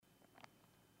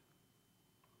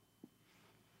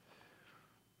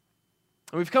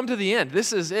And we've come to the end.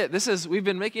 This is it. We've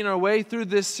been making our way through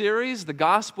this series, The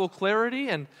Gospel Clarity,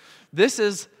 and this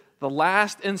is the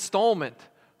last installment.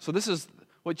 So this is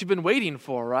what you've been waiting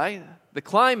for, right? The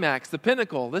climax, the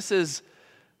pinnacle. This is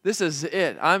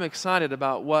it. I'm excited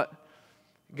about what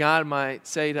God might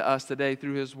say to us today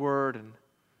through His Word, and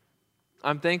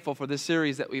I'm thankful for this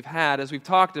series that we've had as we've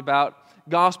talked about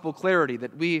gospel clarity,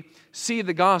 that we see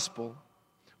the gospel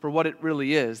for what it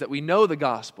really is, that we know the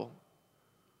gospel,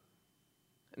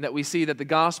 and that we see that the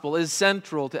gospel is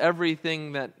central to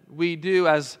everything that we do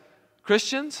as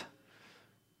Christians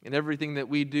and everything that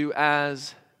we do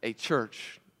as a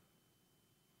church.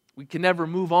 We can never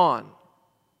move on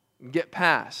and get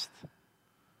past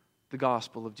the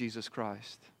gospel of Jesus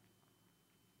Christ.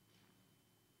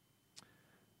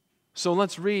 So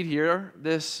let's read here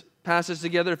this passage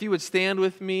together. If you would stand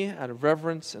with me out of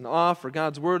reverence and awe for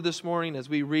God's word this morning as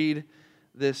we read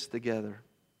this together.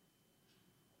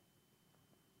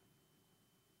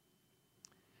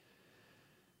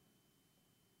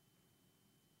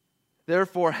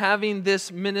 Therefore, having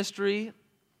this ministry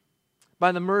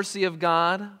by the mercy of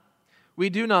God, we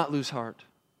do not lose heart,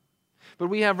 but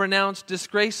we have renounced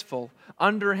disgraceful,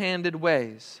 underhanded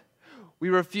ways. We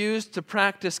refuse to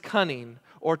practice cunning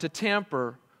or to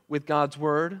tamper with God's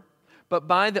word, but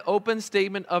by the open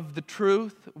statement of the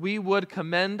truth, we would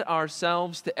commend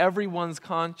ourselves to everyone's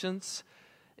conscience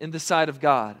in the sight of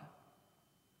God.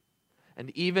 And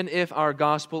even if our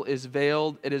gospel is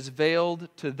veiled, it is veiled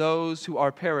to those who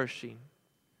are perishing.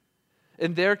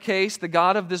 In their case, the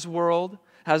God of this world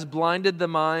has blinded the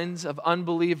minds of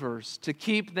unbelievers to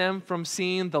keep them from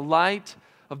seeing the light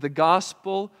of the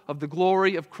gospel of the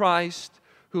glory of Christ,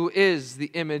 who is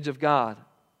the image of God.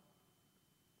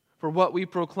 For what we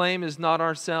proclaim is not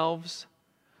ourselves,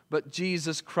 but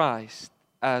Jesus Christ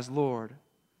as Lord,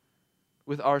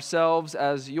 with ourselves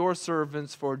as your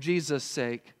servants for Jesus'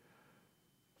 sake.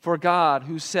 For God,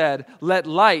 who said, "Let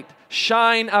light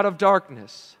shine out of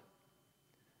darkness,"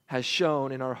 has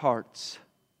shone in our hearts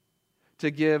to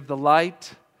give the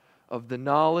light of the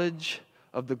knowledge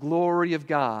of the glory of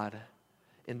God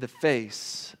in the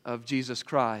face of Jesus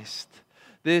Christ.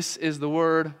 This is the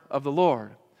word of the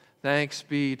Lord. Thanks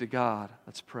be to God.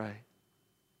 Let's pray.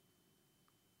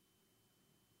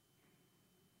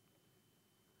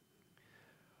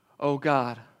 Oh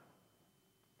God,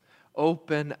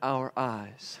 open our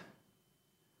eyes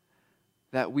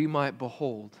that we might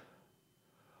behold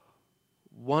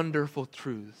wonderful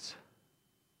truths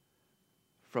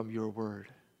from your word.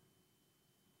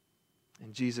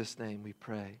 In Jesus' name we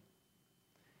pray.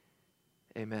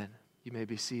 Amen. You may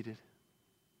be seated.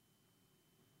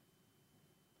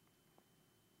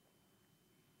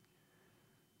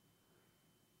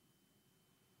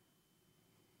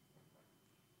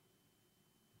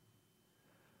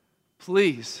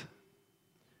 Please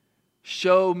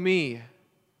show me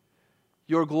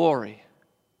your glory.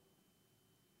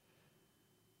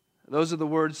 Those are the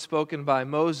words spoken by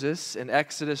Moses in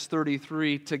Exodus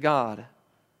 33 to God.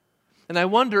 And I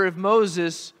wonder if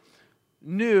Moses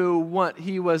knew what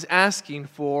he was asking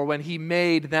for when he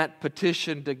made that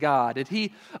petition to God. Did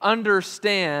he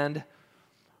understand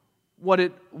what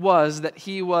it was that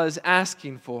he was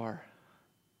asking for?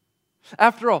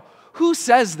 After all, who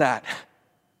says that?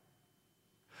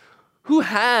 Who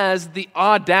has the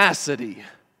audacity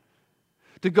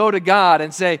to go to God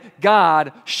and say,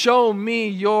 "God, show me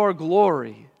your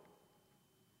glory"?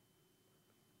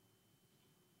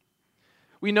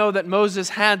 We know that Moses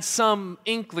had some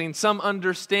inkling, some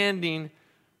understanding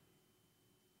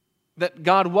that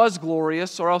God was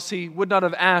glorious, or else he would not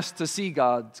have asked to see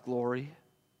God's glory.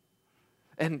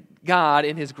 And God,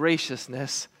 in His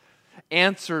graciousness,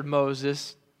 answered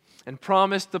Moses and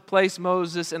promised to place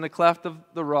Moses in the cleft of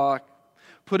the rock,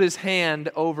 put His hand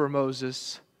over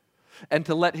Moses, and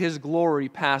to let His glory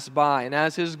pass by. And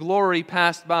as His glory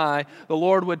passed by, the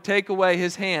Lord would take away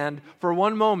His hand for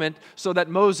one moment so that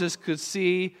Moses could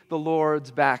see the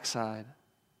Lord's backside.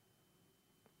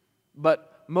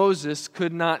 But Moses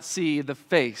could not see the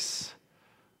face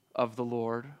of the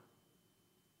Lord.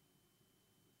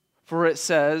 For it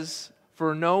says,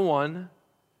 "For no one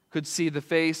could see the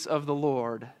face of the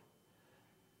Lord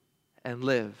and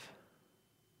live."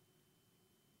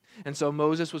 And so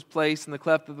Moses was placed in the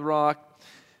cleft of the rock.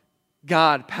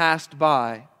 God passed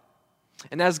by.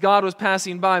 And as God was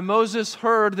passing by, Moses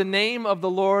heard the name of the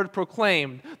Lord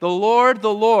proclaimed, the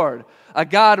Lord, a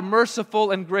God merciful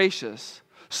and gracious,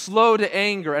 slow to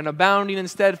anger and abounding in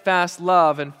steadfast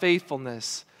love and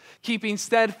faithfulness, keeping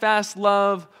steadfast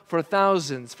love for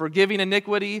thousands, forgiving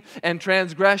iniquity and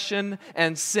transgression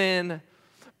and sin,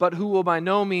 but who will by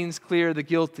no means clear the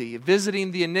guilty,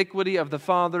 visiting the iniquity of the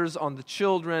fathers on the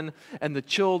children and the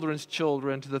children's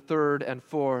children to the third and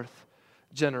fourth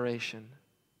generation.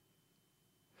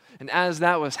 And as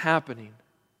that was happening,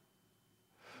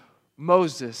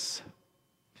 Moses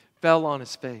fell on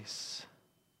his face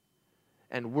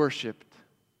and worshiped.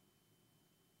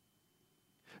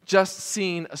 Just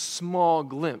seeing a small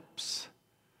glimpse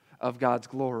of God's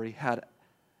glory had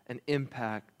an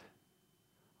impact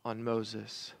on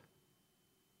Moses.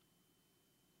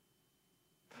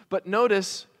 But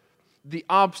notice the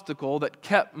obstacle that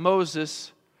kept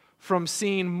Moses from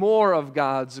seeing more of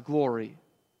God's glory.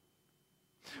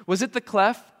 Was it the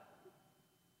cleft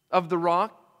of the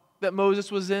rock that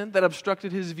Moses was in that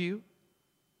obstructed his view?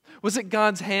 Was it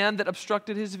God's hand that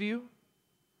obstructed his view?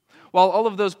 While all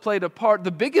of those played a part,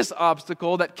 the biggest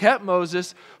obstacle that kept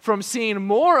Moses from seeing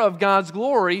more of God's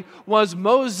glory was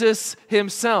Moses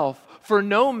himself. For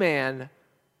no man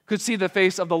could see the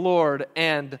face of the Lord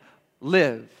and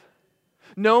live.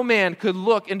 No man could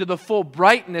look into the full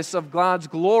brightness of God's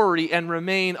glory and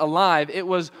remain alive. It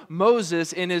was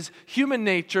Moses in his human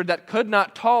nature that could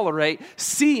not tolerate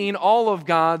seeing all of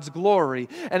God's glory.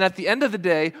 And at the end of the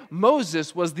day,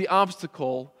 Moses was the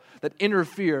obstacle that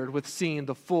interfered with seeing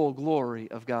the full glory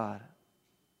of God.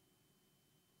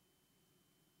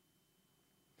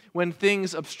 When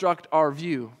things obstruct our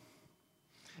view,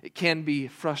 it can be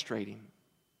frustrating.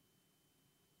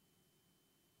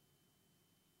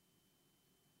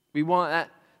 We want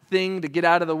that thing to get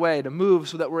out of the way, to move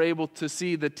so that we're able to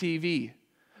see the TV.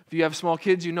 If you have small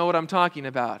kids, you know what I'm talking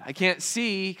about. I can't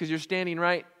see because you're standing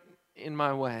right in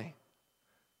my way.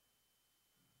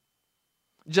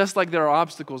 Just like there are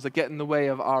obstacles that get in the way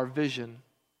of our vision,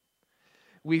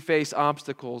 we face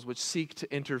obstacles which seek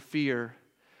to interfere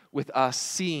with us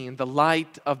seeing the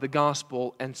light of the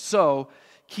gospel and so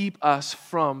keep us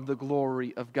from the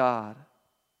glory of God.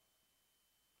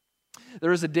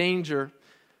 There is a danger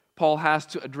Paul has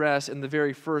to address in the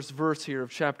very first verse here of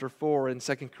chapter 4 in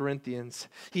 2 Corinthians.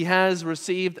 He has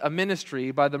received a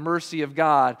ministry by the mercy of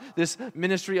God, this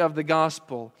ministry of the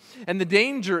gospel. And the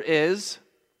danger is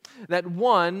that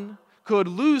one could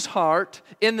lose heart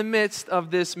in the midst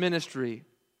of this ministry.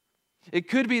 It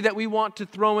could be that we want to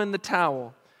throw in the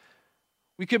towel.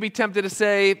 We could be tempted to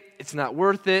say, it's not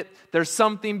worth it. There's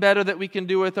something better that we can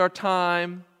do with our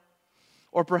time.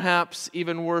 Or perhaps,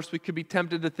 even worse, we could be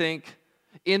tempted to think,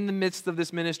 in the midst of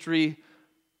this ministry,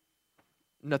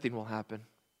 nothing will happen.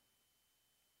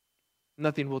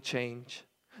 Nothing will change.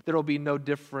 There will be no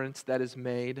difference that is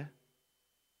made.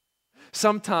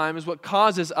 Sometimes what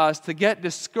causes us to get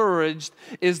discouraged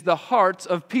is the hearts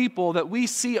of people that we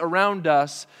see around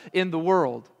us in the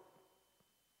world.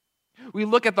 We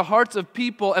look at the hearts of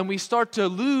people and we start to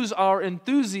lose our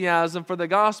enthusiasm for the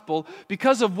gospel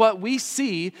because of what we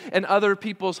see in other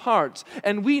people's hearts.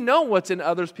 And we know what's in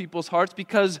other people's hearts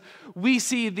because we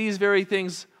see these very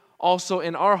things also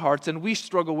in our hearts, and we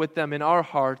struggle with them in our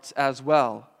hearts as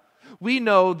well. We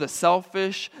know the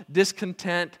selfish,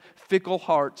 discontent, fickle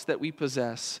hearts that we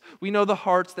possess. We know the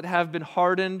hearts that have been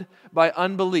hardened by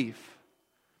unbelief,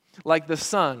 like the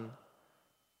sun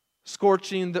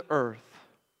scorching the earth.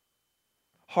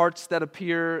 Hearts that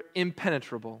appear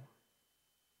impenetrable.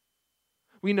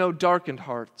 We know darkened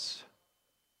hearts.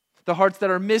 The hearts that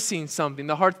are missing something.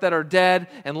 The hearts that are dead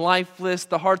and lifeless.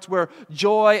 The hearts where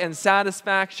joy and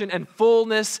satisfaction and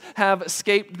fullness have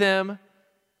escaped them.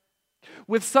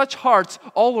 With such hearts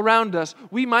all around us,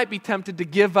 we might be tempted to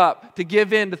give up, to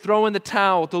give in, to throw in the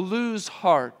towel, to lose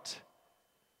heart.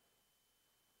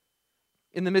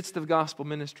 In the midst of gospel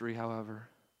ministry, however,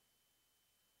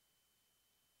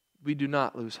 we do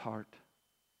not lose heart.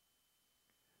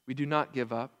 We do not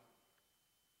give up.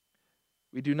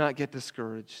 We do not get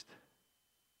discouraged.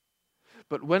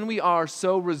 But when we are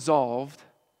so resolved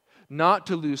not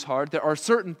to lose heart, there are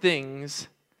certain things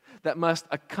that must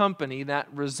accompany that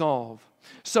resolve.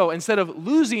 So instead of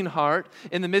losing heart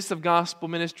in the midst of gospel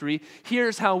ministry,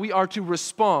 here's how we are to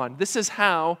respond. This is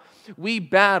how we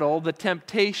battle the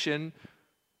temptation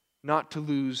not to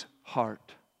lose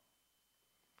heart.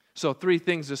 So 3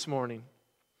 things this morning.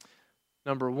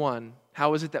 Number 1,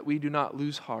 how is it that we do not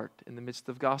lose heart in the midst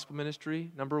of gospel ministry?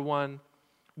 Number 1,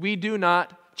 we do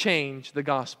not change the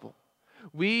gospel.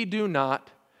 We do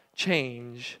not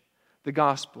change the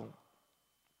gospel.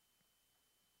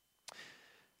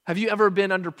 Have you ever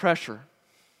been under pressure?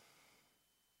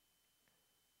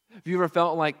 Have you ever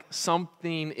felt like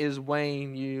something is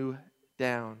weighing you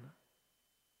down?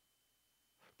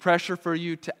 Pressure for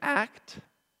you to act?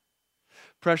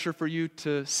 Pressure for you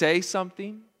to say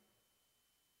something?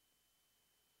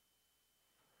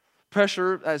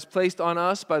 Pressure is placed on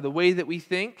us by the way that we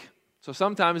think. So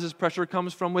sometimes this pressure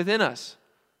comes from within us.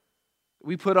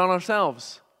 We put on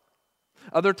ourselves.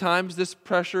 Other times this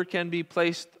pressure can be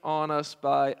placed on us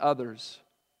by others.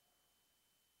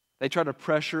 They try to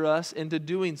pressure us into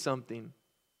doing something.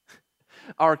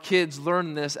 Our kids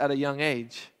learn this at a young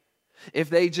age. If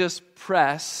they just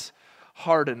press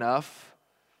hard enough,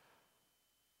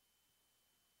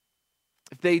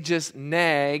 if they just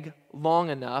nag long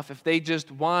enough, if they just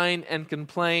whine and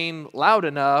complain loud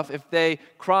enough, if they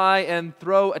cry and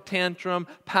throw a tantrum,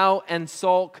 pout and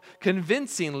sulk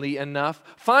convincingly enough,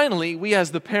 finally, we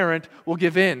as the parent will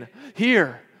give in.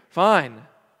 Here, fine,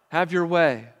 have your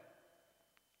way.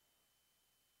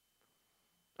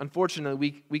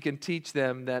 Unfortunately, we can teach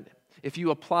them that if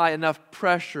you apply enough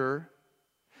pressure,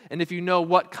 and if you know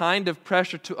what kind of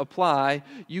pressure to apply,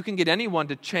 you can get anyone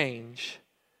to change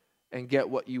and get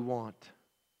what you want.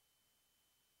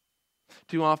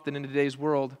 Too often in today's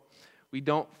world, we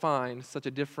don't find such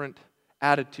a different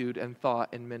attitude and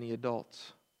thought in many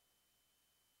adults.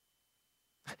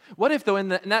 What if, though, in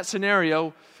that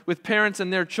scenario with parents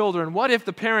and their children, what if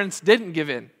the parents didn't give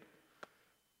in?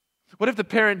 What if the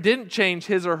parent didn't change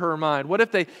his or her mind? What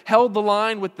if they held the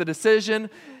line with the decision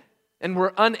and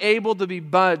were unable to be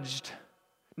budged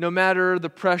no matter the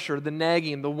pressure, the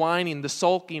nagging, the whining, the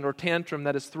sulking or tantrum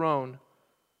that is thrown?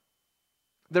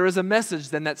 There is a message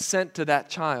then that's sent to that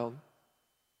child.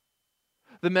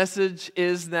 The message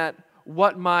is that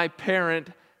what my parent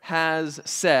has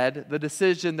said, the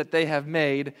decision that they have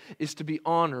made, is to be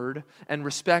honored and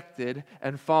respected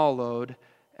and followed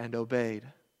and obeyed.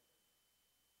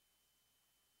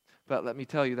 But let me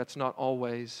tell you, that's not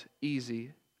always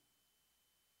easy.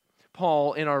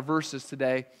 Paul, in our verses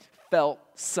today, felt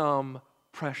some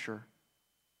pressure.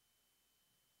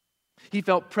 He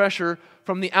felt pressure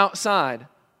from the outside.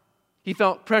 He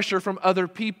felt pressure from other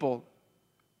people.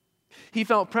 He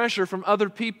felt pressure from other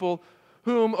people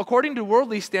whom, according to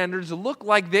worldly standards, looked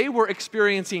like they were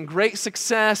experiencing great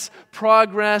success,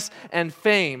 progress, and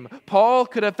fame. Paul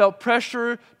could have felt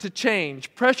pressure to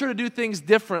change, pressure to do things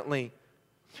differently,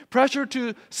 pressure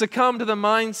to succumb to the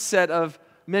mindset of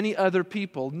many other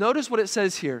people. Notice what it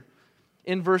says here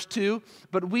in verse 2.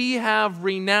 But we have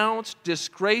renounced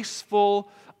disgraceful,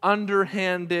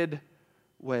 underhanded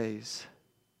ways.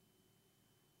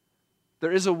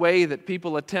 There is a way that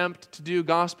people attempt to do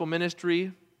gospel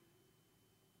ministry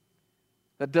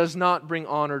that does not bring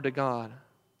honor to God.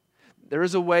 There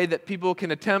is a way that people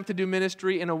can attempt to do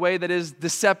ministry in a way that is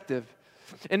deceptive,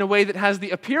 in a way that has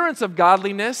the appearance of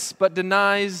godliness but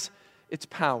denies its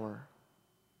power.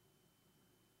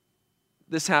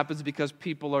 This happens because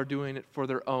people are doing it for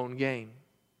their own gain.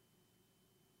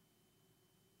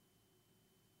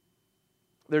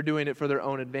 They're doing it for their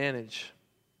own advantage.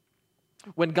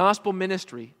 When gospel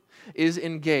ministry is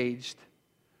engaged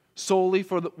solely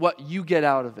for what you get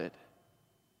out of it,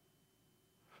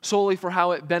 solely for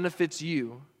how it benefits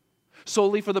you,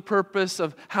 solely for the purpose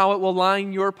of how it will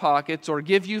line your pockets or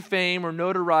give you fame or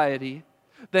notoriety,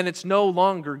 then it's no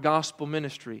longer gospel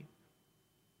ministry.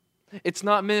 It's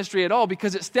not ministry at all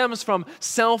because it stems from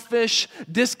selfish,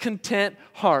 discontent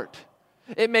heart.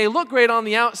 It may look great on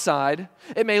the outside.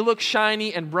 It may look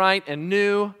shiny and bright and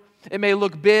new. It may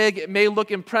look big. It may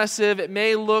look impressive. It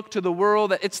may look to the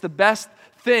world that it's the best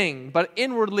thing, but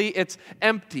inwardly it's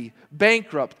empty,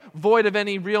 bankrupt, void of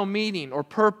any real meaning or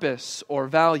purpose or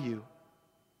value.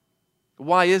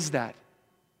 Why is that?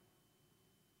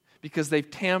 Because they've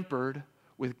tampered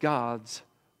with God's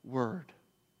word.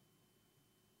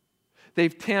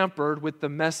 They've tampered with the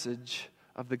message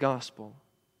of the gospel.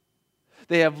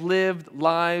 They have lived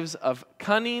lives of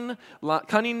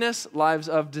cunningness, lives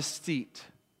of deceit.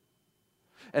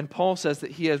 And Paul says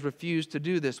that he has refused to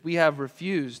do this. We have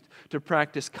refused to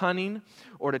practice cunning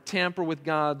or to tamper with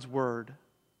God's word.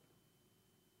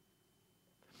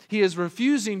 He is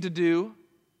refusing to do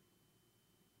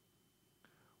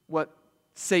what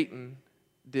Satan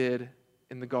did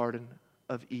in the Garden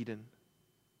of Eden.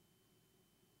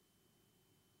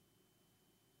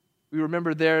 We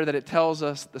remember there that it tells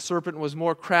us the serpent was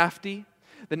more crafty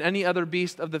than any other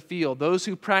beast of the field. Those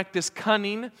who practice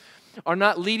cunning are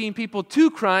not leading people to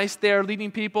Christ, they are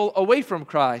leading people away from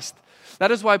Christ.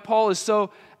 That is why Paul is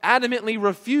so adamantly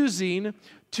refusing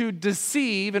to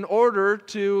deceive in order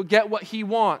to get what he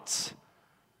wants.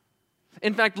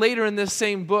 In fact, later in this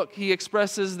same book, he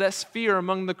expresses this fear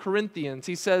among the Corinthians.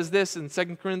 He says this in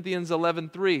 2 Corinthians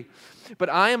 11:3, "But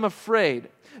I am afraid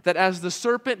that as the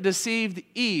serpent deceived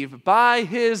Eve by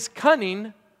his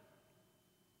cunning,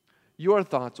 your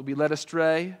thoughts will be led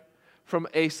astray from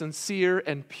a sincere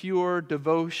and pure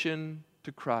devotion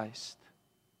to Christ."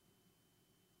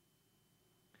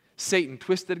 Satan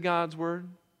twisted God's word.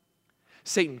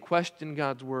 Satan questioned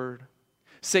God's word.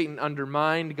 Satan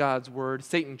undermined God's word.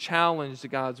 Satan challenged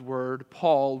God's word.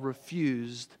 Paul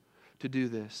refused to do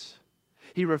this.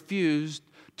 He refused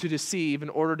to deceive in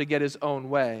order to get his own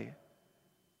way.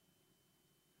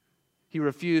 He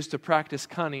refused to practice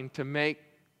cunning to make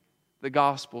the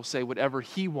gospel say whatever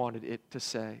he wanted it to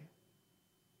say.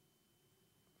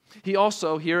 He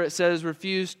also, here it says,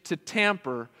 refused to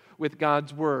tamper with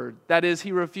God's word. That is,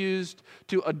 he refused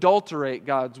to adulterate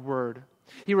God's word.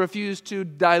 He refused to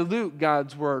dilute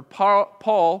God's word.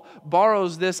 Paul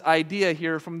borrows this idea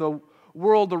here from the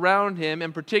world around him,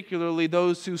 and particularly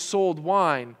those who sold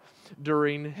wine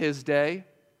during his day.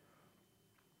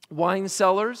 Wine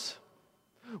cellars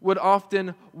would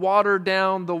often water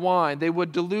down the wine. They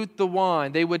would dilute the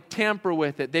wine. They would tamper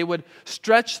with it. They would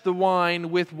stretch the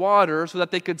wine with water so that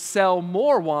they could sell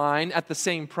more wine at the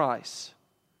same price.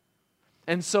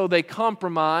 And so they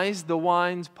compromised the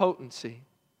wine's potency.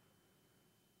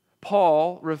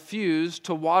 Paul refused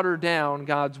to water down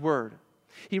God's word.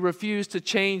 He refused to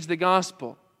change the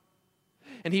gospel.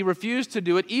 And he refused to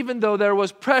do it even though there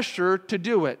was pressure to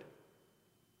do it.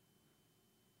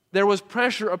 There was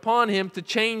pressure upon him to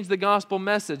change the gospel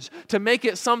message, to make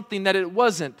it something that it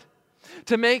wasn't,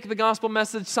 to make the gospel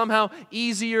message somehow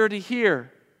easier to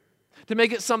hear, to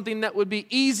make it something that would be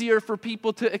easier for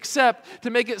people to accept, to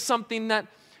make it something that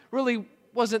really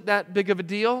wasn't that big of a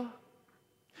deal,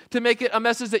 to make it a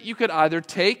message that you could either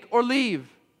take or leave,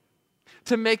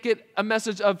 to make it a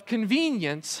message of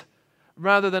convenience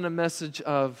rather than a message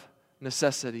of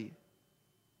necessity.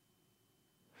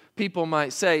 People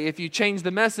might say, if you change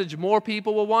the message, more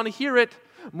people will want to hear it,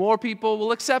 more people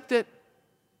will accept it.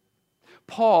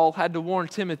 Paul had to warn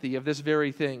Timothy of this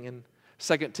very thing in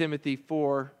 2 Timothy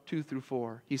 4,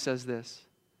 2-4. He says this,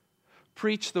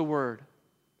 "Preach the word.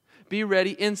 Be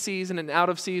ready in season and out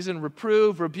of season.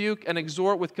 Reprove, rebuke, and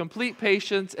exhort with complete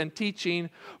patience and teaching.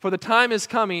 For the time is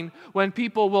coming when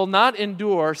people will not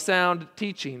endure sound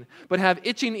teaching, but have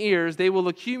itching ears. They will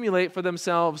accumulate for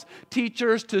themselves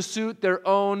teachers to suit their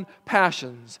own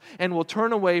passions, and will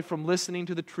turn away from listening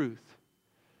to the truth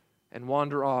and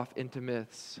wander off into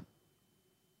myths."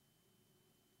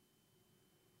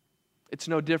 It's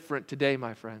no different today,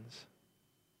 my friends.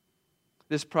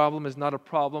 This problem is not a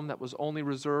problem that was only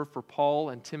reserved for Paul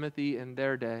and Timothy in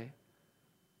their day.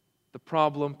 The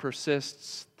problem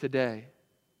persists today.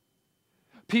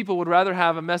 People would rather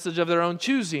have a message of their own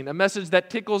choosing, a message that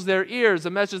tickles their ears, a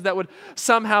message that would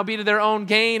somehow be to their own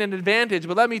gain and advantage.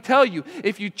 But let me tell you,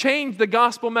 if you change the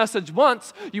gospel message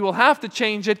once, you will have to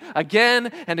change it again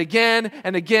and again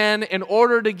and again in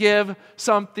order to give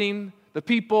something the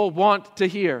people want to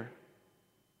hear.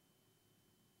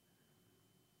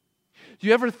 Do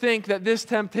you ever think that this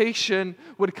temptation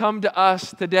would come to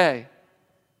us today?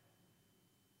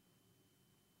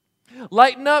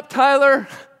 Lighten up, Tyler.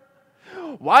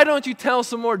 Why don't you tell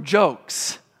some more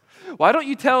jokes? Why don't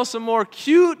you tell some more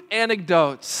cute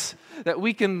anecdotes that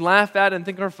we can laugh at and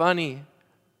think are funny?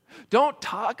 Don't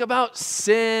talk about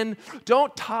sin.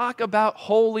 Don't talk about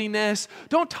holiness.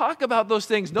 Don't talk about those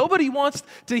things. Nobody wants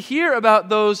to hear about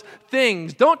those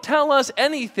things. Don't tell us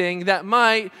anything that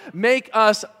might make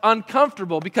us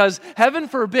uncomfortable, because heaven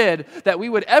forbid that we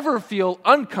would ever feel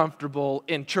uncomfortable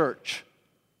in church.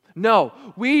 No,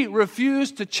 we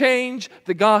refuse to change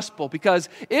the gospel, because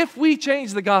if we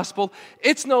change the gospel,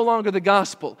 it's no longer the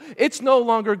gospel. It's no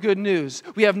longer good news.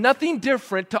 We have nothing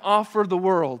different to offer the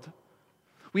world.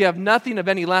 We have nothing of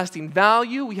any lasting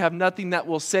value. We have nothing that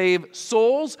will save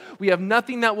souls. We have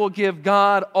nothing that will give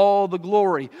God all the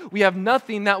glory. We have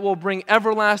nothing that will bring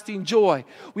everlasting joy.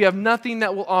 We have nothing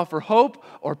that will offer hope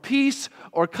or peace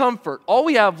or comfort. All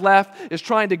we have left is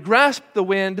trying to grasp the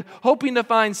wind, hoping to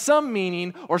find some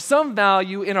meaning or some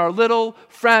value in our little,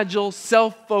 fragile,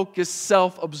 self-focused,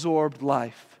 self-absorbed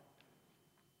life.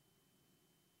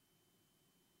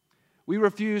 We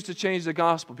refuse to change the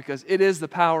gospel because it is the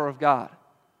power of God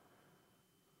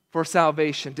for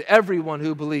salvation to everyone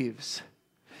who believes.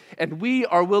 And we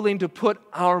are willing to put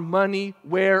our money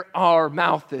where our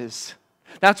mouth is.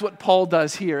 That's what Paul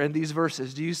does here in these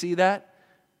verses. Do you see that?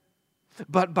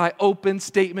 But by open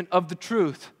statement of the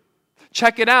truth.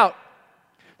 Check it out.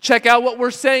 Check out what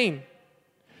we're saying.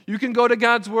 You can go to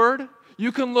God's Word.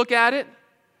 You can look at it.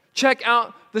 Check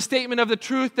out the statement of the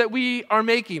truth that we are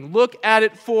making. Look at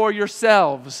it for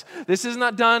yourselves. This is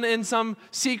not done in some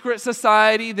secret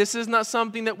society. This is not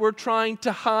something that we're trying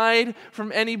to hide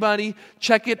from anybody.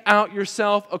 Check it out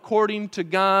yourself according to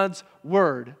God's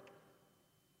Word.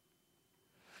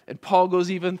 And Paul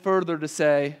goes even further to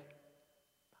say,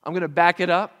 I'm going to back it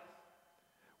up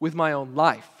with my own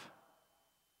life.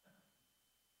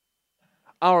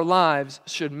 our lives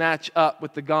should match up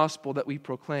with the gospel that we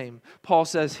proclaim. Paul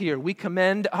says here, we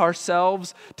commend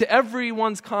ourselves to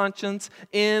everyone's conscience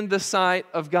in the sight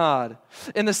of God.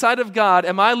 In the sight of God,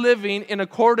 am I living in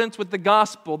accordance with the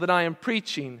gospel that I am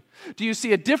preaching? Do you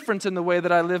see a difference in the way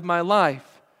that I live my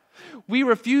life? We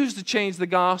refuse to change the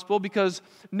gospel because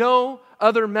no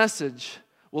other message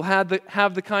will have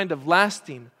the kind of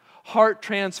lasting,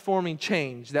 heart-transforming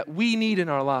change that we need in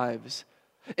our lives.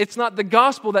 It's not the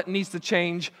gospel that needs to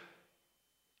change.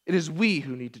 It is we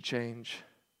who need to change.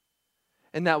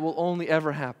 And that will only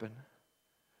ever happen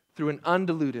through an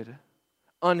undiluted,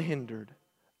 unhindered,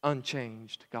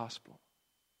 unchanged gospel.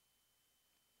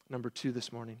 Number 2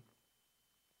 this morning.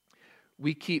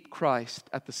 We keep Christ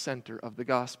at the center of the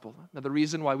gospel. Now, the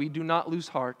reason why we do not lose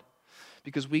heart,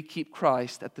 because we keep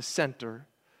Christ at the center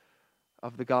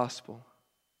of the gospel.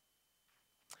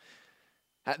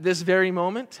 At this very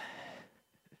moment,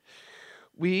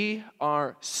 we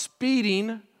are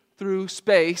speeding through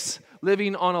space,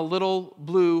 living on a little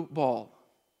blue ball.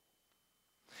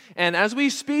 And as we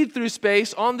speed through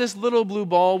space on this little blue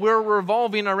ball, we're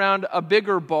revolving around a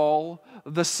bigger ball,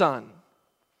 the sun.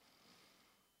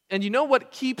 And you know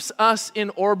what keeps us in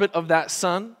orbit of that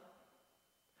sun?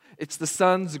 It's the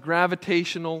sun's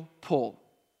gravitational pull.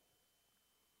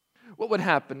 What would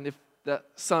happen if the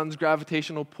sun's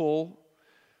gravitational pull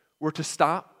were to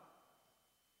stop?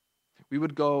 We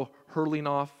would go hurling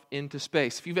off into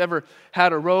space. If you've ever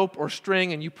had a rope or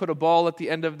string and you put a ball at the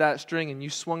end of that string and you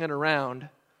swung it around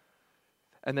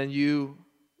and then you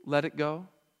let it go,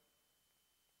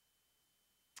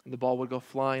 and the ball would go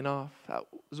flying off. That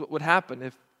is what would happen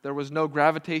if there was no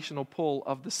gravitational pull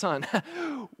of the sun.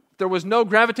 If there was no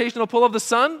gravitational pull of the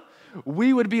sun,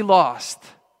 we would be lost.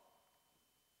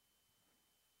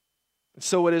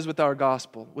 So it is with our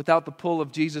gospel. Without the pull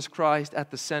of Jesus Christ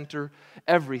at the center,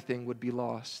 everything would be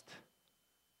lost.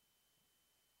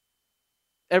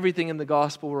 Everything in the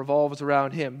gospel revolves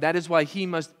around Him. That is why He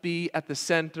must be at the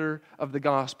center of the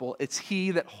gospel. It's He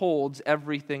that holds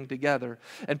everything together.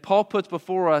 And Paul puts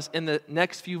before us in the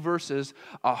next few verses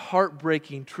a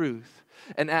heartbreaking truth,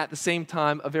 and at the same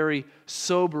time a very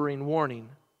sobering warning.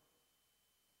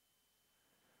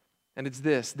 And it's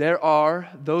this: there are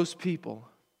those people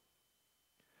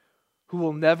who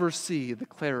will never see the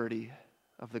clarity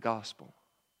of the gospel.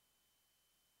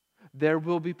 There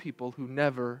will be people who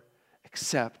never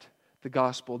accept the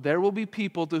gospel. There will be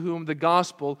people to whom the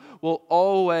gospel will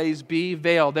always be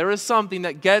veiled. There is something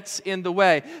that gets in the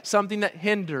way, something that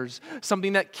hinders,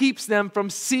 something that keeps them from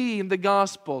seeing the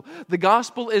gospel. The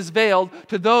gospel is veiled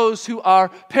to those who are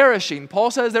perishing.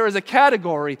 Paul says there is a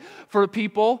category for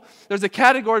people. There's a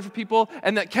category for people,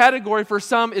 and that category for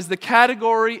some is the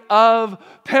category of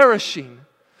perishing.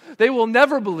 They will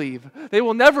never believe. They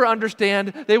will never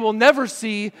understand. They will never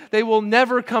see. They will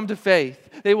never come to faith.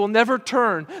 They will never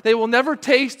turn. They will never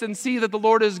taste and see that the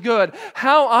Lord is good.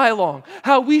 How I long,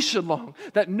 how we should long,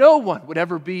 that no one would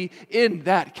ever be in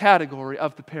that category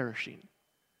of the perishing.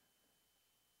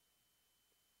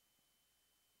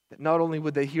 That not only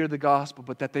would they hear the gospel,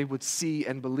 but that they would see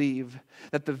and believe,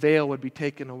 that the veil would be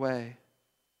taken away.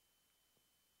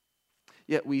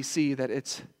 Yet we see that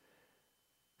it's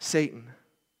Satan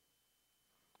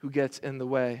who gets in the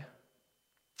way.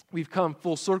 We've come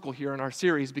full circle here in our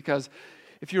series because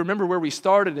if you remember where we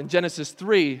started in Genesis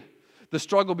 3, the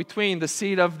struggle between the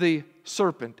seed of the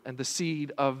serpent and the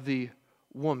seed of the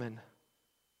woman,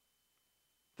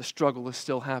 the struggle is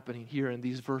still happening here in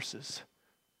these verses.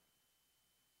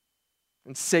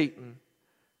 And Satan,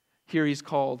 here he's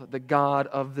called the God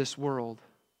of this world,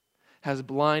 has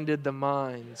blinded the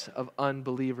minds of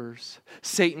unbelievers.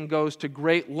 Satan goes to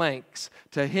great lengths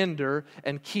to hinder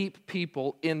and keep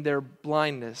people in their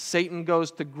blindness. Satan goes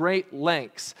to great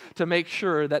lengths to make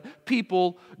sure that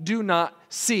people do not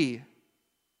see.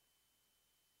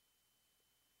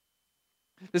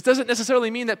 This doesn't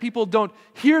necessarily mean that people don't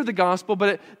hear the gospel, but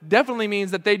it definitely means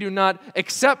that they do not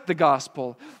accept the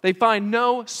gospel. They find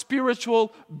no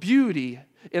spiritual beauty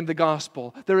in the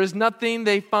gospel. There is nothing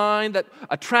they find that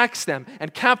attracts them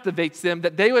and captivates them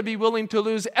that they would be willing to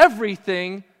lose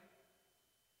everything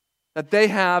that they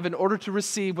have in order to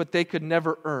receive what they could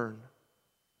never earn.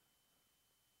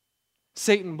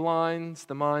 Satan blinds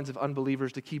the minds of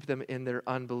unbelievers to keep them in their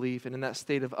unbelief, and in that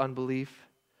state of unbelief,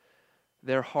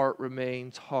 their heart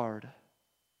remains hard.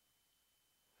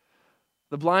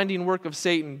 The blinding work of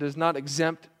Satan does not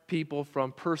exempt people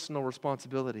from personal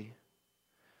responsibility.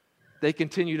 They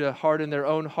continue to harden their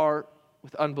own heart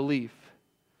with unbelief.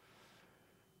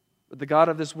 But the God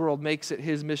of this world makes it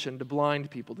His mission to blind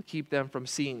people, to keep them from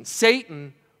seeing.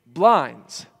 Satan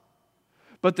blinds,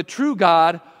 but the true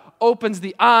God opens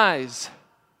the eyes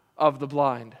of the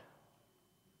blind.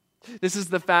 This is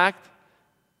the fact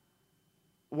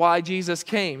why Jesus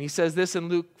came. He says this in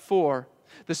Luke 4.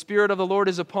 The Spirit of the Lord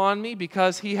is upon me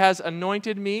because He has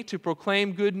anointed me to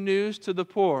proclaim good news to the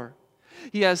poor.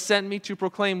 He has sent me to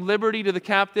proclaim liberty to the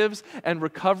captives and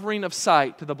recovering of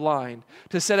sight to the blind,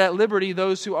 to set at liberty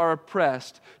those who are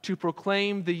oppressed, to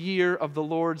proclaim the year of the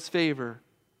Lord's favor.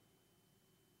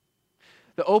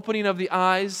 The opening of the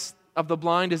eyes of the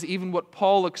blind is even what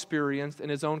Paul experienced in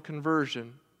his own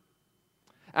conversion.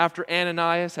 After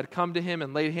Ananias had come to him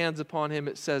and laid hands upon him,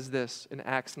 it says this in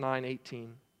Acts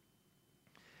 9:18.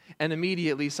 And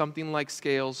immediately something like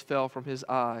scales fell from his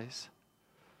eyes,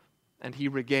 and he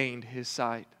regained his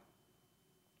sight.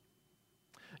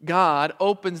 God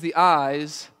opens the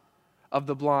eyes of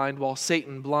the blind while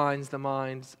Satan blinds the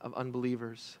minds of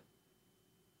unbelievers.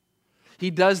 He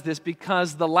does this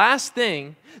because the last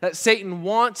thing that Satan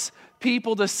wants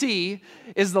people to see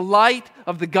is the light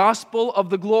of the gospel of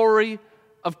the glory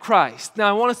of Christ. Now,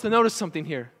 I want us to notice something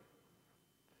here.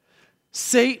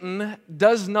 Satan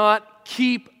does not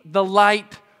keep the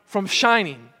light from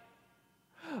shining.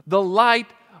 The light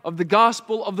of the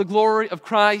gospel of the glory of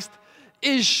Christ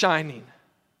is shining.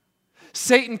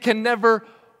 Satan can never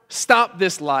stop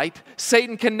this light.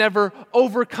 Satan can never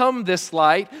overcome this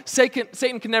light.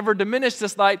 Satan can never diminish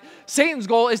this light. Satan's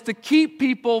goal is to keep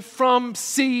people from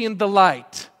seeing the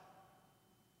light.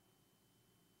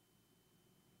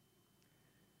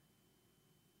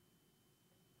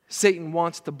 Satan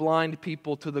wants to blind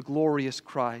people to the glorious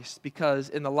Christ because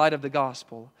in the light of the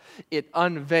gospel, it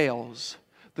unveils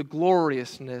the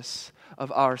gloriousness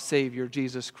of our Savior,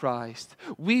 Jesus Christ.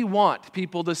 We want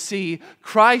people to see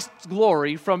Christ's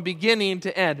glory from beginning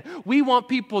to end. We want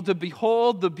people to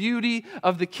behold the beauty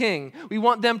of the King. We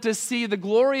want them to see the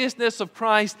gloriousness of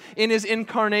Christ in His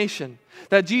incarnation,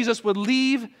 that Jesus would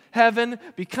leave heaven,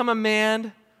 become a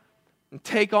man, and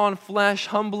take on flesh,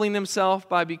 humbling Himself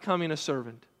by becoming a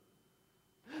servant.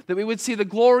 That we would see the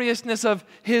gloriousness of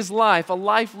His life, a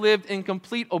life lived in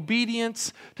complete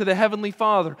obedience to the Heavenly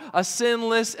Father, a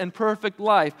sinless and perfect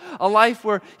life, a life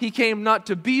where He came not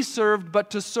to be served,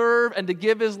 but to serve and to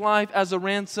give His life as a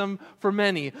ransom for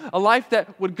many, a life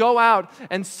that would go out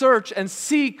and search and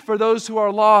seek for those who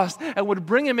are lost and would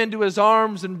bring them into His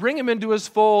arms and bring them into His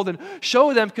fold and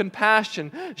show them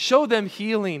compassion, show them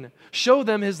healing, show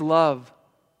them His love.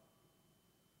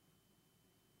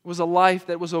 It was a life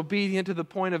that was obedient to the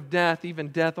point of death, even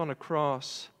death on a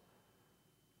cross.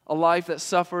 A life that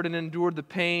suffered and endured the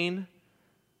pain,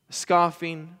 the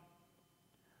scoffing,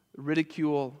 the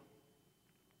ridicule,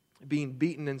 being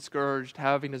beaten and scourged,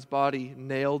 having His body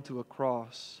nailed to a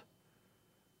cross,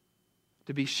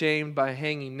 to be shamed by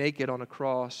hanging naked on a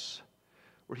cross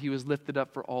where He was lifted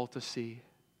up for all to see,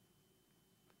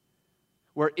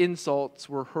 where insults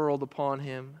were hurled upon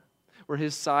Him, where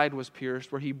His side was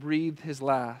pierced, where He breathed His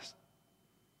last.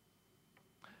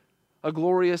 A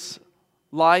glorious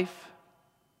life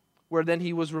where then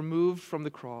He was removed from the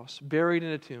cross, buried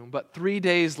in a tomb. But 3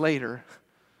 days later,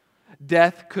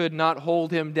 death could not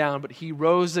hold Him down, but He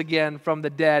rose again from the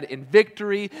dead in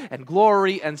victory and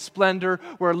glory and splendor,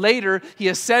 where later He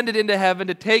ascended into heaven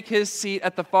to take His seat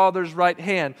at the Father's right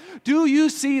hand. Do you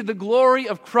see the glory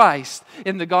of Christ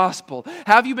in the gospel?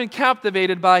 Have you been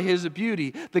captivated by His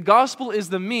beauty? The gospel is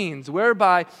the means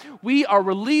whereby we are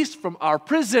released from our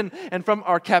prison and from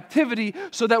our captivity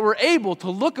so that we're able to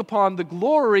look upon the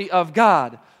glory of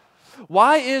God.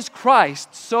 Why is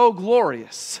Christ so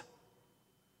glorious?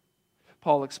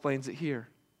 Paul explains it here.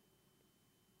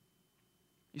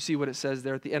 You see what it says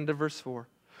there at the end of verse 4.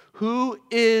 Who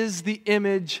is the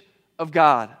image of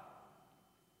God?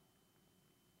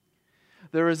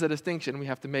 There is a distinction we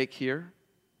have to make here.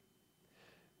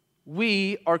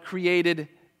 We are created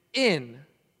in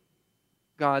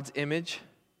God's image,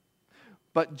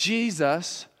 but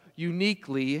Jesus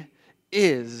uniquely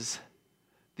is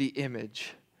the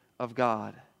image of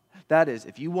God. That is,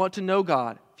 if you want to know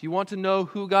God, if you want to know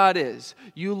who God is,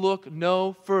 you look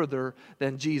no further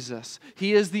than Jesus.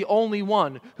 He is the only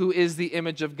one who is the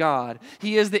image of God.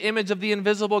 He is the image of the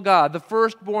invisible God, the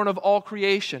firstborn of all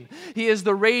creation. He is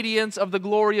the radiance of the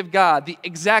glory of God, the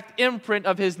exact imprint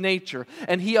of His nature,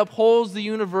 and He upholds the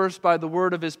universe by the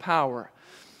word of His power.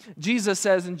 Jesus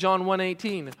says in John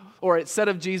 1:18, or it said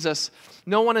of Jesus,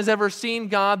 no one has ever seen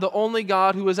God, the only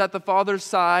God who is at the Father's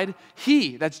side.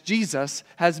 He, that's Jesus,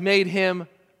 has made Him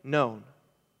known.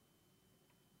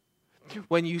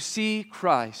 When you see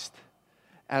Christ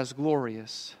as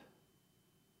glorious,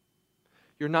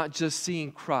 you're not just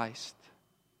seeing Christ,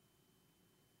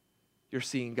 you're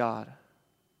seeing God.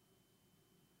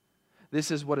 This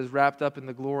is what is wrapped up in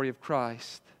the glory of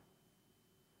Christ.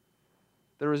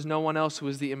 There is no one else who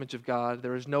is the image of God.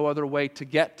 There is no other way to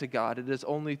get to God. It is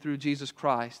only through Jesus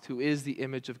Christ, who is the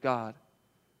image of God.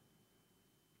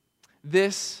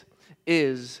 This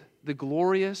is the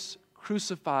glorious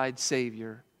crucified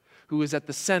Savior who is at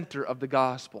the center of the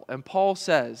gospel. And Paul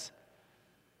says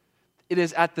it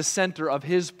is at the center of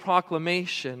his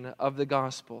proclamation of the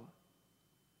gospel.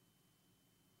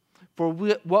 For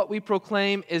what we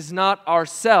proclaim is not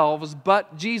ourselves,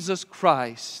 but Jesus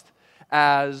Christ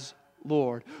as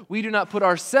Lord. We do not put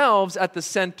ourselves at the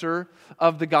center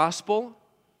of the gospel.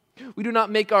 We do not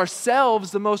make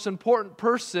ourselves the most important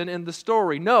person in the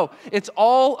story. No, it's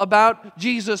all about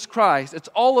Jesus Christ. It's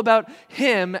all about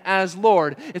Him as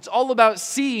Lord. It's all about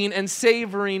seeing and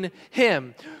savoring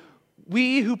Him.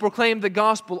 We who proclaim the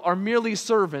gospel are merely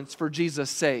servants for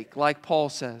Jesus' sake, like Paul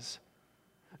says.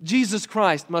 Jesus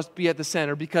Christ must be at the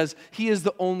center because He is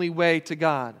the only way to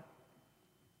God.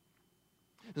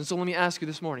 And so let me ask you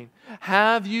this morning,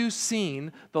 have you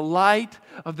seen the light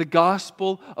of the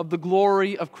gospel of the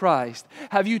glory of Christ?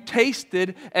 Have you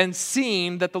tasted and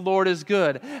seen that the Lord is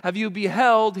good? Have you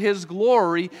beheld His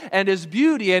glory and His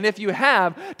beauty? And if you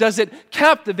have, does it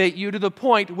captivate you to the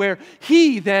point where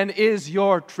He then is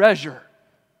your treasure?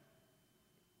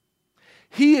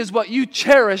 He is what you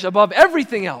cherish above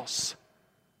everything else.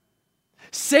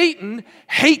 Satan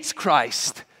hates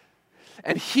Christ.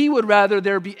 And he would rather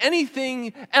there be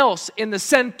anything else in the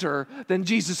center than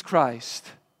Jesus Christ.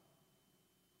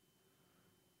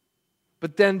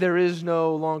 But then there is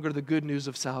no longer the good news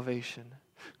of salvation.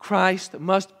 Christ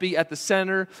must be at the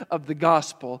center of the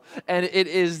gospel. And it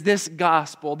is this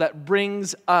gospel that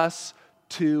brings us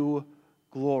to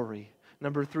glory.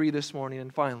 Number 3 this morning,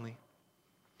 and finally.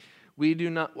 We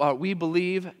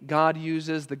believe God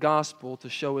uses the gospel to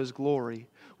show His glory.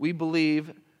 We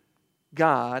believe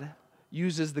God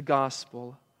uses the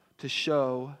gospel to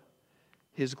show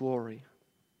His glory.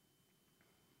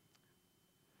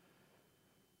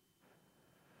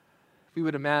 If we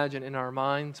would imagine in our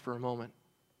minds for a moment,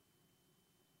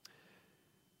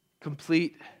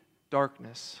 complete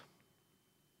darkness,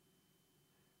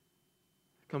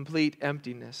 complete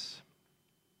emptiness,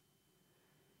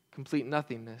 complete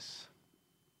nothingness.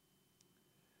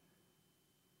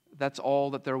 That's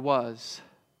all that there was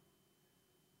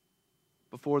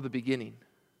before the beginning.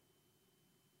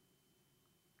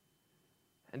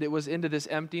 And it was into this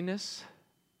emptiness,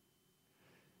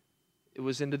 it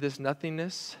was into this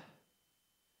nothingness,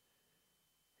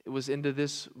 it was into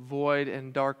this void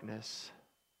and darkness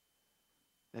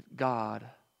that God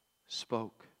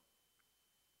spoke.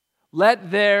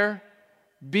 Let there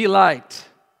be light.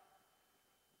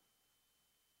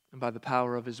 And by the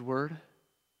power of His word,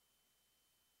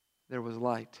 there was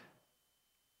light.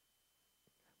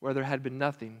 Where there had been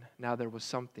nothing, now there was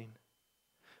something.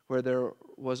 Where there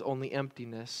was only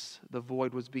emptiness, the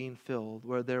void was being filled.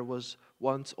 Where there was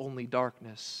once only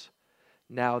darkness,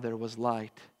 now there was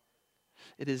light.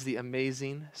 It is the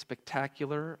amazing,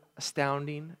 spectacular,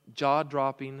 astounding,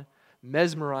 jaw-dropping,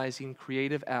 mesmerizing,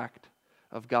 creative act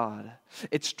of God.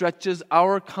 It stretches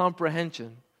our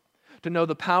comprehension to know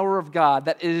the power of God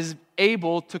that is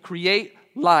able to create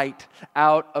light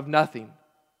out of nothing.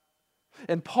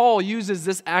 And Paul uses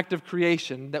this act of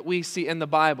creation that we see in the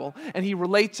Bible, and he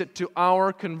relates it to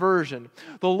our conversion.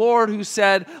 The Lord who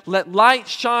said, "Let light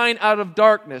shine out of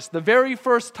darkness," the very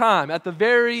first time, at the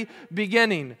very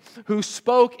beginning, who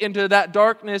spoke into that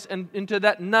darkness and into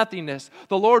that nothingness.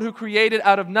 The Lord who created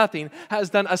out of nothing has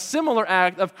done a similar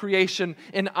act of creation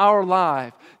in our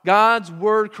life. God's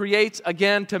word creates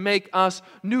again to make us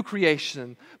new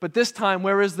creation. But this time,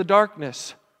 where is the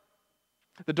darkness?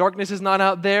 The darkness is not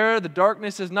out there. The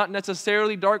darkness is not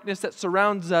necessarily darkness that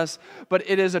surrounds us, but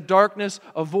it is a darkness,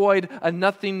 a void, a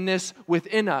nothingness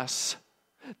within us.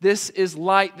 This is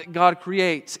light that God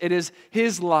creates. It is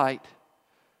His light.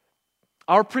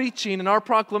 Our preaching and our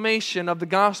proclamation of the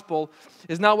gospel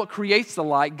is not what creates the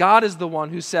light. God is the one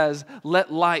who says,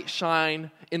 "Let light shine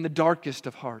in the darkest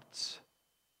of hearts."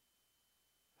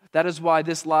 That is why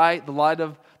this light, the light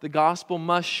of the gospel,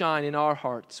 must shine in our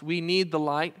hearts. We need the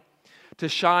light to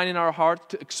shine in our hearts,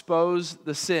 to expose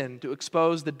the sin, to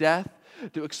expose the death,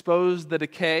 to expose the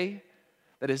decay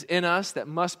that is in us that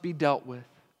must be dealt with.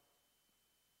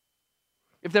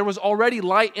 If there was already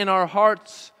light in our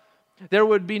hearts, there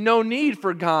would be no need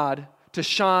for God to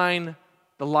shine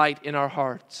the light in our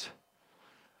hearts.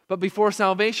 But before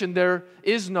salvation, there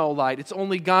is no light. It's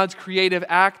only God's creative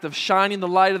act of shining the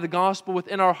light of the gospel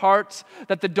within our hearts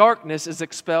that the darkness is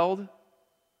expelled.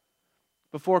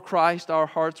 Before Christ, our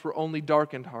hearts were only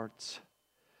darkened hearts.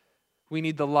 We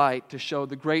need the light to show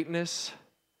the greatness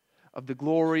of the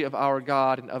glory of our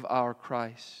God and of our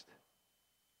Christ.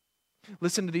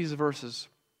 Listen to these verses.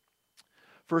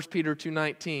 1 Peter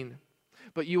 2:19.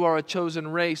 But you are a chosen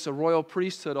race, a royal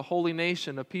priesthood, a holy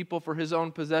nation, a people for his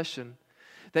own possession,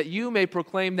 that you may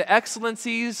proclaim the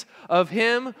excellencies of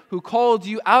him who called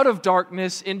you out of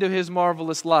darkness into his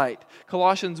marvelous light.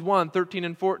 Colossians 1:13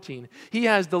 and 14. He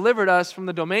has delivered us from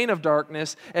the domain of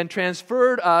darkness and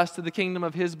transferred us to the kingdom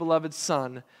of his beloved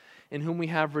Son, in whom we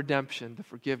have redemption, the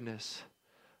forgiveness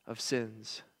of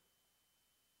sins.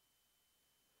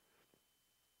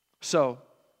 So,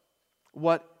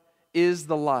 what is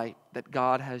the light that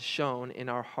God has shown in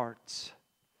our hearts?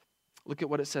 Look at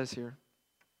what it says here.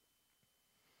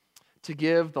 To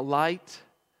give the light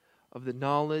of the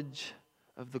knowledge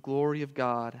of the glory of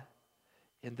God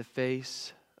in the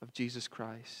face of Jesus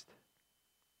Christ.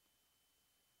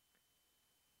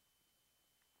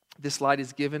 This light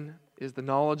is the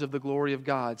knowledge of the glory of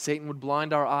God. Satan would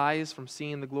blind our eyes from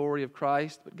seeing the glory of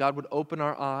Christ, but God would open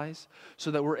our eyes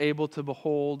so that we're able to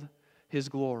behold his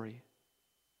glory.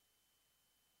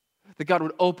 That God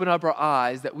would open up our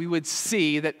eyes, that we would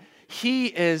see that he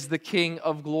is the King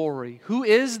of glory. Who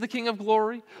is the King of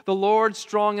glory? The Lord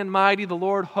strong and mighty, the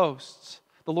Lord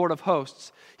of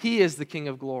hosts. He is the King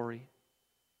of glory.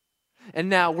 And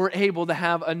now we're able to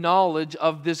have a knowledge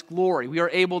of this glory. We are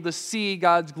able to see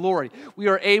God's glory. We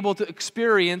are able to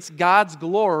experience God's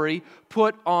glory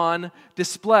put on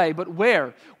display. But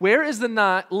where? Where is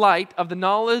the light of the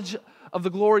knowledge of the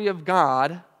glory of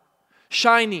God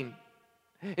shining?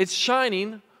 It's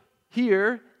shining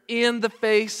here in the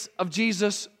face of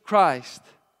Jesus Christ.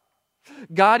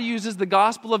 God uses the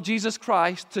gospel of Jesus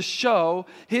Christ to show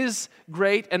his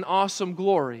great and awesome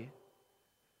glory.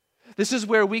 This is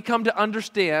where we come to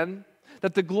understand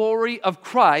that the glory of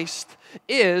Christ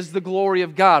is the glory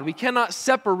of God. We cannot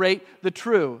separate the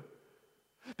two.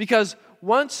 Because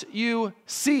once you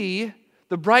see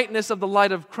the brightness of the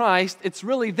light of Christ, it's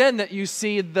really then that you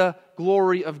see the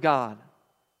glory of God.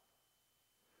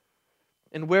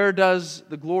 And where does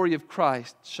the glory of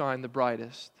Christ shine the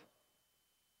brightest?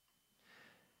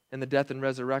 In the death and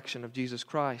resurrection of Jesus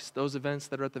Christ, those events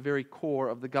that are at the very core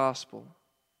of the gospel.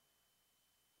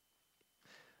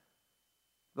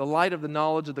 The light of the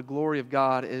knowledge of the glory of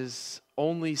God is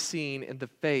only seen in the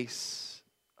face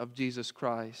of Jesus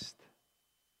Christ.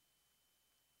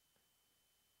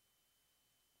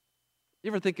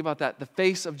 You ever think about that? The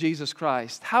face of Jesus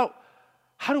Christ. How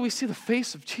do we see the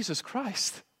face of Jesus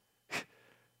Christ?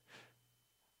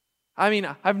 I mean,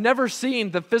 I've never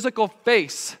seen the physical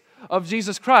face of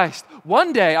Jesus Christ.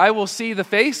 One day I will see the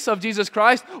face of Jesus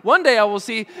Christ. One day I will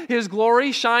see his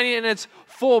glory shining in its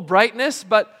full brightness,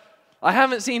 but I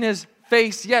haven't seen his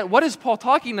face yet. What is Paul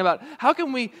talking about? How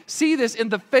can we see this in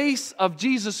the face of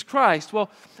Jesus Christ? Well,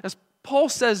 as Paul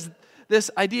says this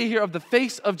idea here of the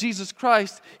face of Jesus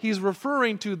Christ, he's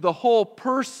referring to the whole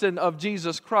person of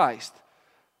Jesus Christ.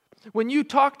 When you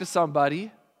talk to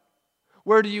somebody,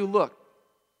 where do you look?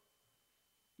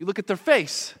 You look at their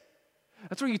face.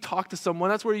 That's where you talk to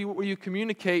someone. That's where you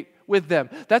communicate with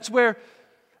them. That's where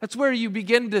you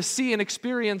begin to see and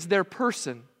experience their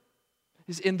person,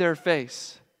 is in their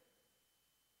face.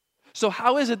 So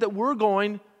how is it that we're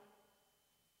going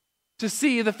to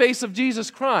see the face of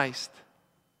Jesus Christ?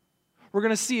 We're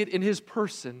going to see it in his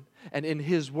person and in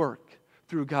his work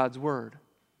through God's word.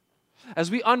 As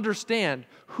we understand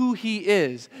who he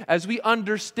is, as we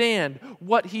understand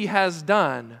what he has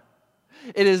done,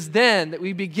 it is then that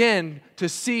we begin to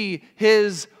see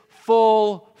his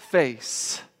full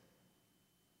face.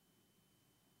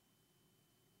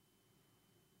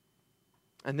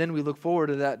 And then we look forward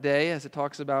to that day, as it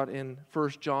talks about in 1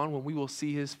 John, when we will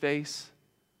see his face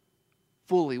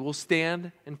fully. We'll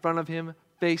stand in front of him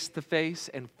face to face,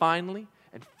 and finally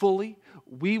and fully,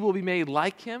 we will be made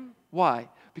like him. Why?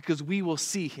 Because we will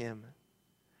see him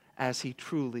as he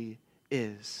truly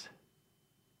is.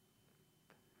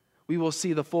 We will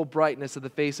see the full brightness of the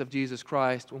face of Jesus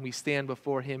Christ when we stand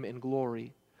before him in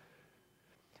glory.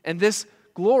 And this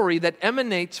glory that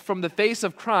emanates from the face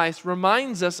of Christ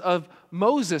reminds us of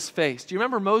Moses' face. Do you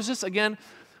remember Moses? Again,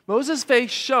 Moses'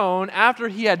 face shone after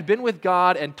he had been with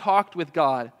God and talked with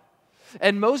God.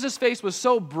 And Moses' face was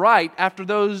so bright after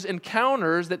those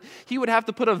encounters that he would have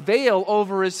to put a veil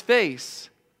over his face.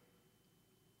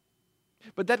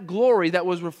 But that glory that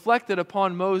was reflected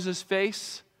upon Moses'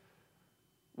 face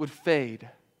would fade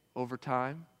over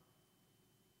time.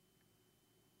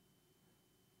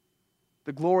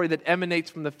 The glory that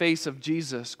emanates from the face of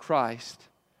Jesus Christ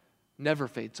never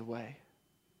fades away.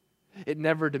 It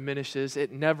never diminishes.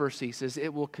 It never ceases.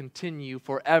 It will continue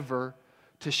forever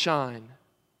to shine.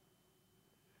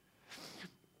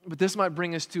 But this might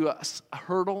bring us to a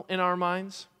hurdle in our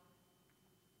minds.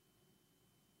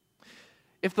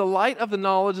 if the light of the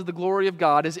knowledge of the glory of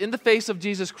God is in the face of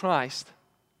Jesus Christ,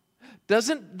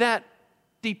 doesn't that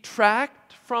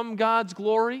detract from God's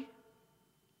glory?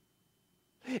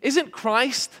 Isn't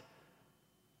Christ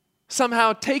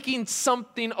somehow taking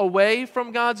something away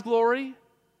from God's glory?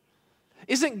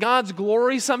 Isn't God's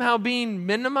glory somehow being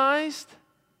minimized?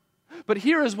 But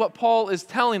here is what Paul is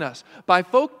telling us. By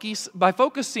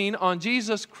focusing on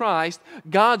Jesus Christ,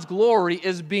 God's glory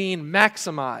is being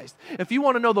maximized. If you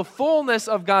want to know the fullness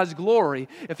of God's glory,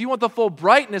 if you want the full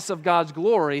brightness of God's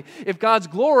glory, if God's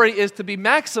glory is to be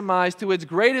maximized to its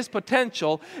greatest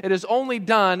potential, it is only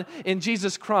done in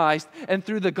Jesus Christ and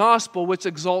through the gospel, which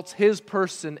exalts His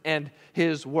person and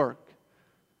His work.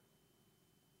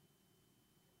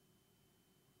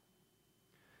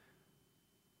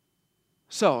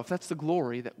 So, if that's the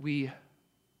glory that we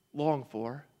long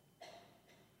for,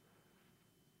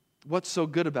 what's so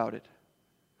good about it?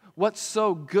 What's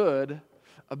so good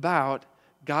about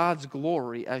God's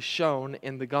glory as shown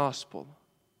in the gospel?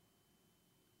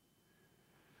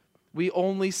 We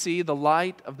only see the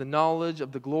light of the knowledge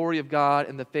of the glory of God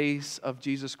in the face of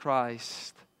Jesus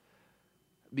Christ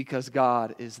because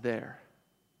God is there.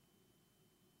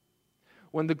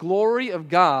 When the glory of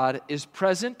God is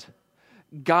present,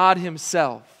 God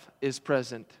Himself is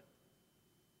present.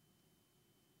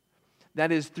 That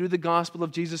is through the gospel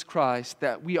of Jesus Christ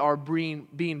that we are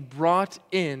being brought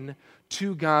in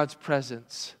to God's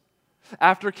presence.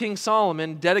 After King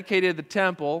Solomon dedicated the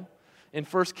temple, in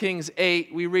 1 Kings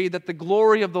 8, we read that the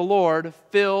glory of the Lord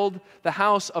filled the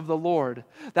house of the Lord.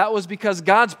 That was because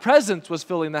God's presence was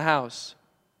filling the house.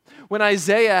 When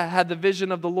Isaiah had the vision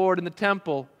of the Lord in the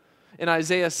temple, in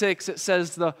Isaiah 6, it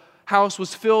says the house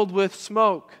was filled with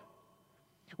smoke,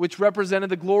 which represented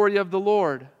the glory of the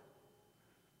Lord,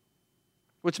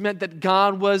 which meant that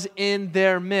God was in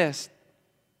their midst.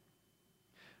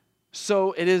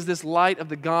 So it is this light of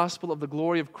the gospel of the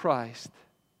glory of Christ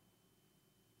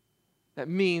that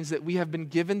means that we have been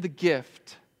given the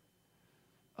gift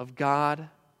of God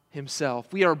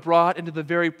Himself. We are brought into the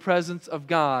very presence of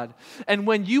God. And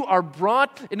when you are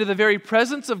brought into the very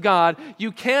presence of God,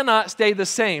 you cannot stay the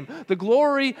same. The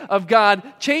glory of God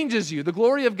changes you. The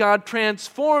glory of God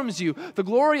transforms you. The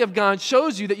glory of God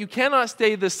shows you that you cannot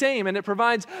stay the same, and it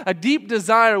provides a deep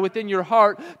desire within your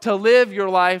heart to live your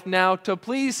life now to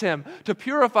please Him, to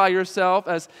purify yourself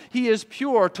as He is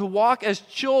pure, to walk as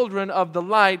children of the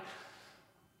light.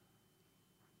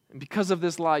 And because of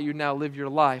this light, you now live your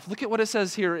life. Look at what it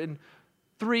says here in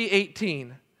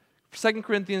 3:18. 2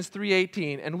 Corinthians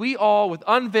 3:18. And we all, with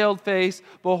unveiled face,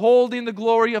 beholding the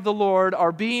glory of the Lord,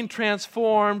 are being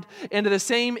transformed into the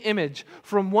same image,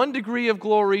 from one degree of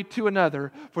glory to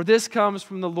another. For this comes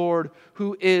from the Lord,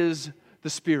 who is the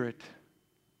Spirit.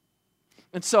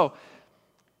 And so,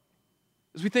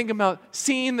 as we think about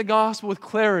seeing the gospel with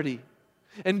clarity,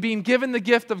 and being given the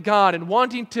gift of God and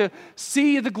wanting to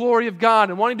see the glory of God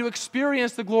and wanting to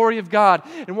experience the glory of God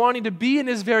and wanting to be in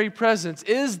His very presence.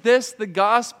 Is this the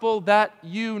gospel that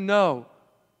you know?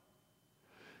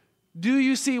 Do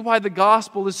you see why the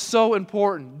gospel is so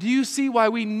important? Do you see why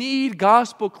we need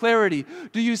gospel clarity?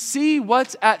 Do you see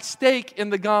what's at stake in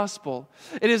the gospel?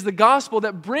 It is the gospel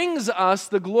that brings us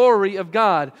the glory of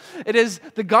God. It is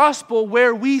the gospel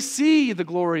where we see the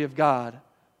glory of God.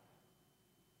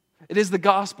 It is the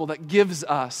gospel that gives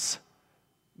us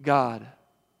God.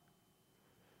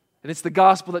 And it's the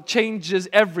gospel that changes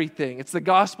everything. It's the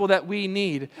gospel that we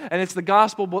need. And it's the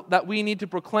gospel that we need to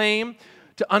proclaim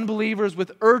to unbelievers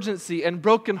with urgency and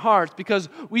broken hearts, because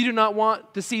we do not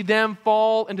want to see them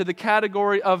fall into the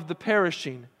category of the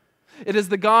perishing. It is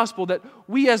the gospel that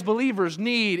we as believers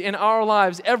need in our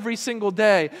lives every single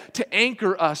day to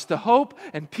anchor us to hope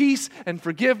and peace and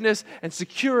forgiveness and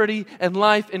security and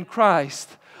life in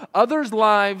Christ. Others'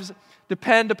 lives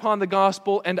depend upon the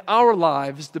gospel, and our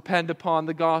lives depend upon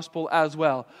the gospel as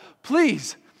well.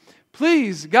 Please,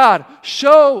 God,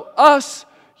 show us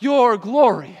your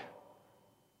glory.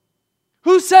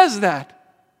 Who says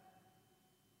that?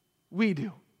 We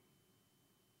do.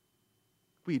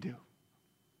 We do.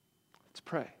 Let's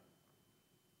pray.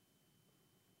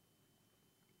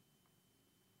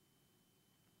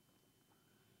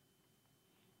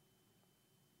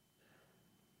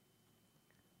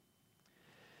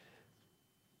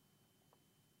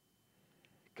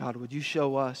 God, would you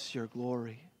show us your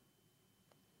glory?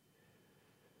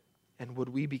 And would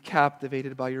we be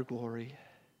captivated by your glory?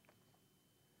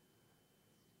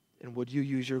 And would you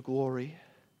use your glory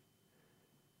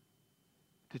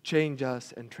to change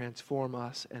us and transform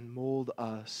us and mold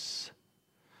us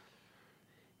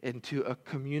into a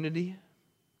community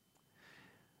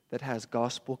that has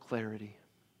gospel clarity?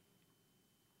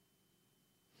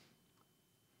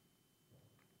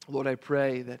 Lord, I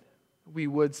pray that we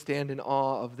would stand in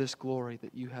awe of this glory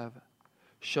that you have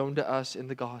shown to us in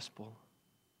the gospel,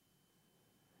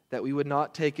 that we would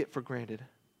not take it for granted,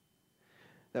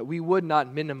 that we would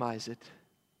not minimize it,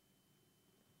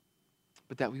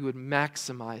 but that we would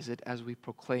maximize it as we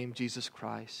proclaim Jesus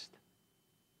Christ.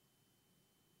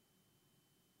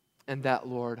 And that,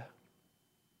 Lord,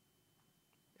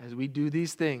 as we do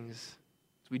these things,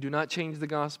 as we do not change the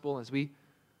gospel, as we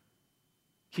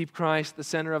keep Christ the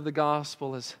center of the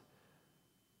gospel, as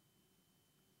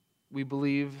we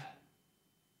believe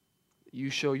that you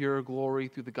show your glory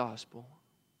through the gospel,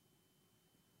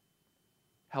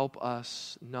 help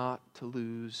us not to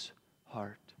lose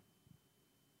heart.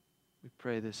 We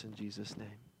pray this in Jesus' name.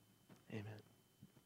 Amen.